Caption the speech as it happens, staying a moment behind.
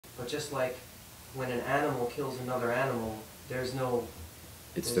But just like when an animal kills another animal, there's no...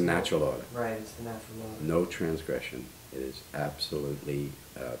 It's the natural order. Right, it's the natural order. No transgression. It is absolutely,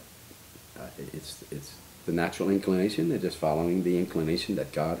 it's the natural inclination. They're just following the inclination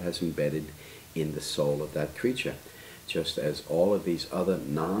that God has embedded in the soul of that creature. Just as all of these other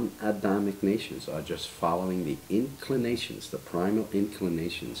non-Adamic nations are just following the inclinations, the primal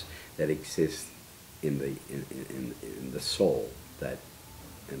inclinations that exist in the soul that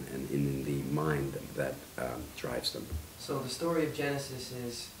and in the mind that drives them. So the story of Genesis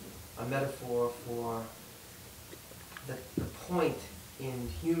is a metaphor for the point in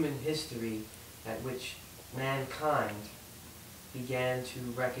human history at which mankind began to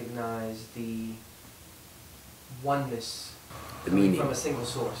recognize the oneness coming from a single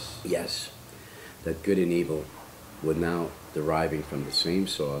source. Yes, that good and evil were now deriving from the same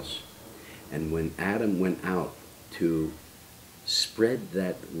source. And when Adam went out to spread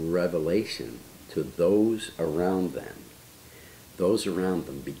that revelation to those around them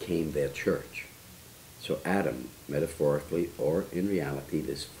became their church. So Adam, metaphorically or in reality,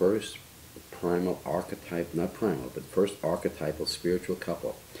 this first primal archetype, not primal, but first archetypal spiritual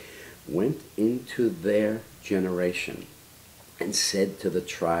couple, went into their generation and said to the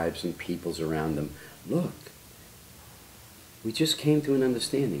tribes and peoples around them, look, we just came to an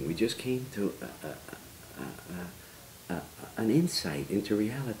understanding. We just came to an insight into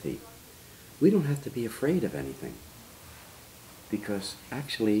reality. We don't have to be afraid of anything, because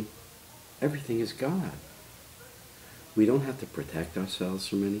actually everything is God. We don't have to protect ourselves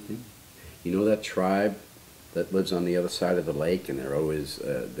from anything. You know that tribe that lives on the other side of the lake, and they're always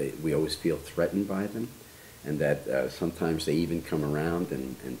we always feel threatened by them, and that sometimes they even come around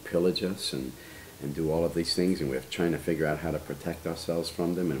and pillage us and do all of these things, and we're trying to figure out how to protect ourselves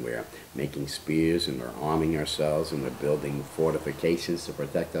from them, and we're making spears, and we're arming ourselves, and we're building fortifications to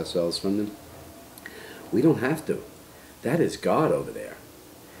protect ourselves from them. We don't have to. That is God over there.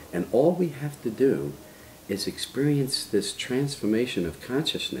 And all we have to do is experience this transformation of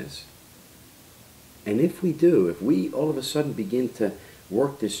consciousness. And if we do, if we all of a sudden begin to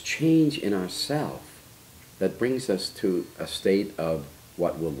work this change in ourselves that brings us to a state of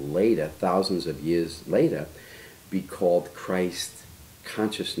what will later, thousands of years later, be called Christ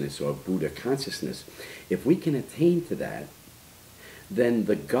consciousness or Buddha consciousness, if we can attain to that, then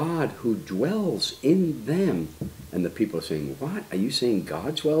the God who dwells in them, and the people are saying, what? Are you saying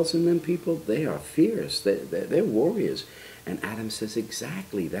God dwells in them, people? They are fierce. They're warriors. And Adam says,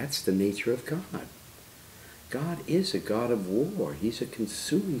 exactly, that's the nature of God. God is a God of war. He's a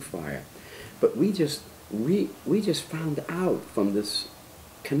consuming fire. But we just found out from this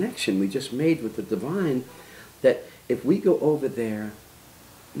connection we just made with the divine that if we go over there,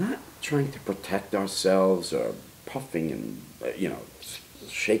 not trying to protect ourselves or puffing and,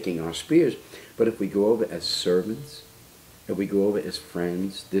 shaking our spears, but if we go over as servants, if we go over as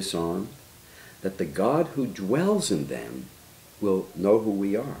friends, disarmed, that the God who dwells in them will know who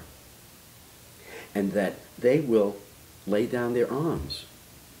we are, and that they will lay down their arms,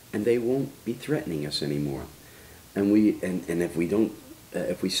 and they won't be threatening us anymore. And if we don't,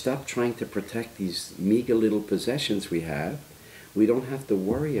 if we stop trying to protect these meager little possessions we have, we don't have to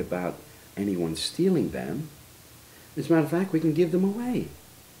worry about anyone stealing them. As a matter of fact, we can give them away,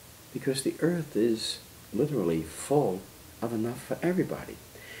 because the earth is literally full of enough for everybody.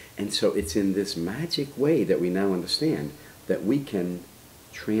 And so it's in this magic way that we now understand that we can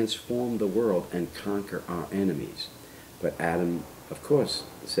transform the world and conquer our enemies. But Adam, of course,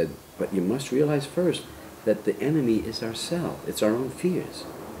 said, but you must realize first that the enemy is ourselves. It's our own fears,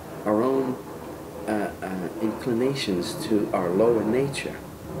 our own inclinations to our lower nature.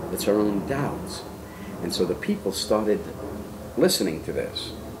 It's our own doubts. And so the people started listening to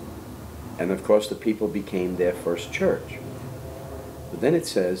this. And of course the people became their first church. But then it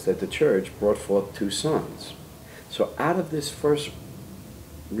says that the church brought forth 2 sons. So out of this first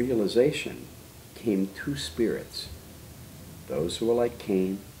realization came 2 spirits. Those who were like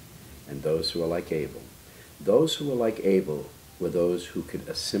Cain and those who were like Abel. Those who were like Abel were those who could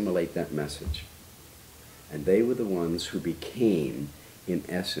assimilate that message. And they were the ones who became, in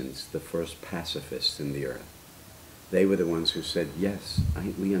essence, the first pacifists in the earth. They were the ones who said, yes,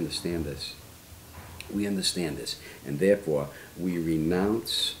 we understand this. We understand this. And therefore, we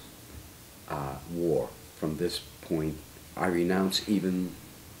renounce war from this point. I renounce even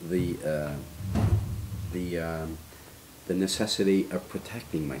the necessity of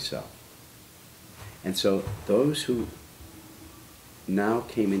protecting myself. And so those who now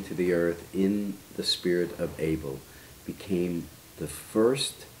came into the earth in the spirit of Abel became the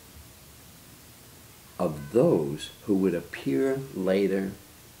first of those who would appear later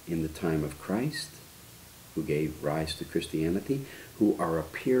in the time of Christ, who gave rise to Christianity, who are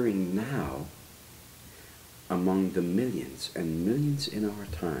appearing now among the millions and millions in our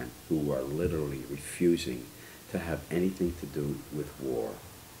time who are literally refusing to have anything to do with war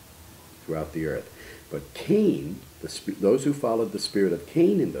throughout the earth. But Cain, those who followed the spirit of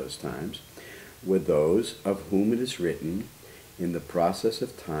Cain in those times, were those of whom it is written, in the process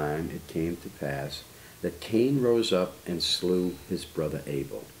of time it came to pass that Cain rose up and slew his brother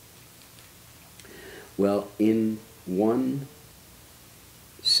Abel. Well, in one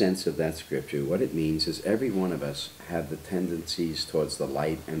sense of that scripture, what it means is every one of us have the tendencies towards the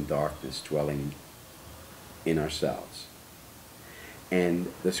light and darkness dwelling in ourselves.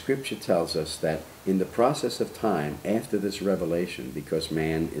 And the scripture tells us that in the process of time, after this revelation, because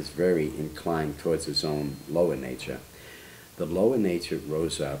man is very inclined towards his own lower nature, the lower nature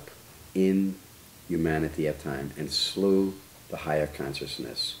rose up in humanity at time and slew the higher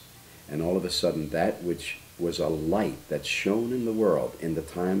consciousness. And all of a sudden, that which was a light that shone in the world in the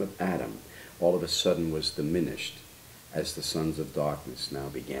time of Adam, all of a sudden was diminished as the sons of darkness now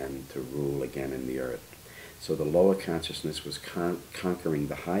began to rule again in the earth. So the lower consciousness was conquering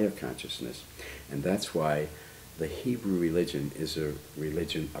the higher consciousness, and that's why the Hebrew religion is a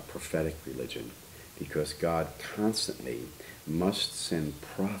religion, a prophetic religion, because God constantly must send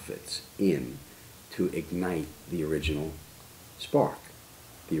prophets in to ignite the original spark,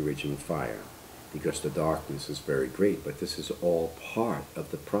 the original fire, because the darkness is very great. But this is all part of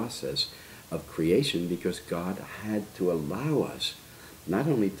the process of creation, because God had to allow us not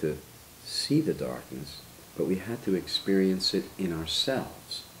only to see the darkness, but we had to experience it in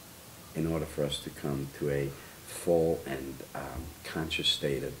ourselves in order for us to come to a full and conscious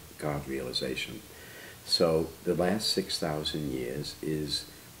state of God realization. So the last 6,000 years is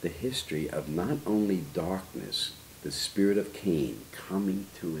the history of not only darkness, the spirit of Cain coming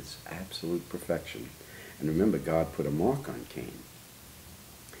to its absolute perfection. And remember, God put a mark on Cain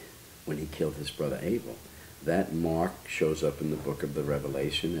when he killed his brother Abel. That mark shows up in the book of the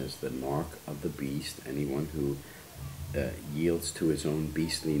Revelation as the mark of the beast. Anyone who yields to his own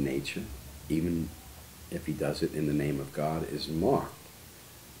beastly nature, even if he does it in the name of God, is marked,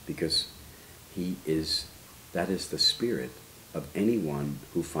 because that is the spirit of anyone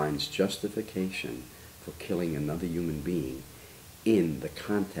who finds justification for killing another human being in the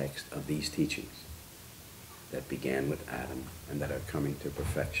context of these teachings that began with Adam and that are coming to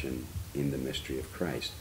perfection in the mystery of Christ.